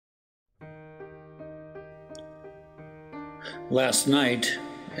Last night,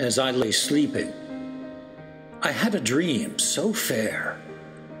 as I lay sleeping, I had a dream so fair.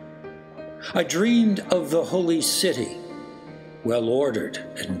 I dreamed of the holy city, well ordered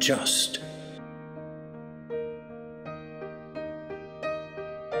and just.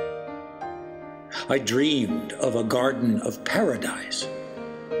 I dreamed of a garden of paradise,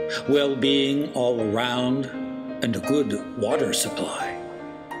 well-being all around, and a good water supply.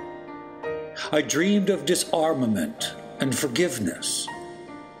 I dreamed of disarmament and forgiveness,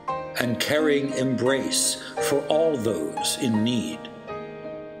 and caring embrace for all those in need.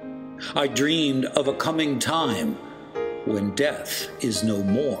 I dreamed of a coming time when death is no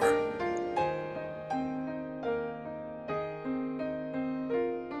more.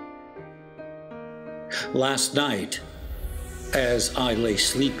 Last night, as I lay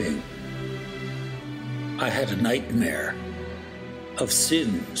sleeping, I had a nightmare of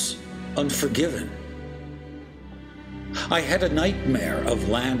sins unforgiven. I had a nightmare of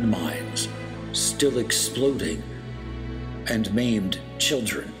landmines still exploding and maimed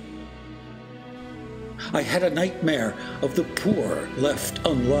children. I had a nightmare of the poor left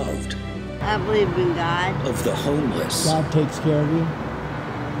unloved. I believe in God. Of the homeless. God takes care of you.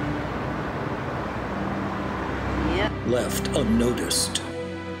 Yep. Left unnoticed.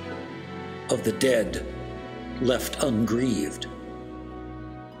 Of the dead left ungrieved.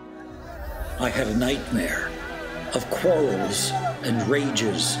 I had a nightmare of quarrels and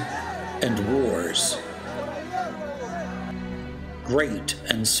rages and wars, great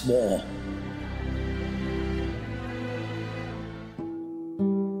and small.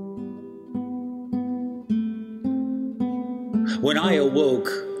 When I awoke,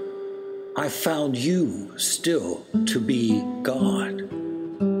 I found you still to be God.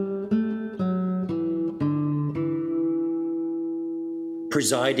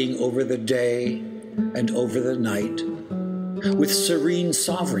 Presiding over the day and over the night with serene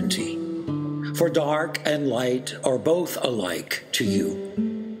sovereignty, for dark and light are both alike to you.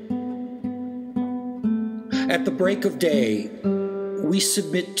 At the break of day, we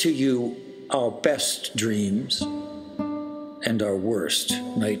submit to you our best dreams and our worst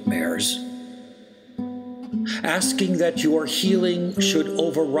nightmares, asking that your healing should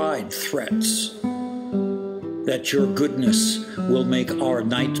override threats, that your goodness will make our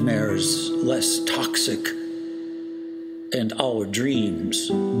nightmares less toxic and our dreams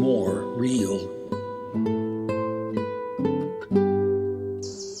more real.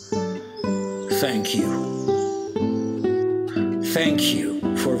 Thank you. Thank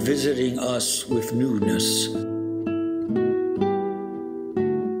you for visiting us with newness.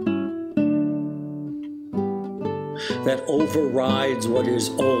 That overrides what is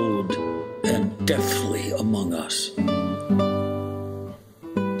old and deathly among us.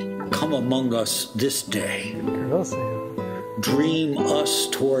 Come among us this day. Dream us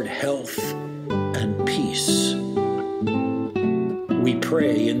toward health and peace. We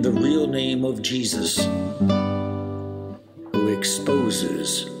pray in the real name of Jesus, who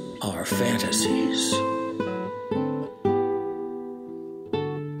exposes our fantasies.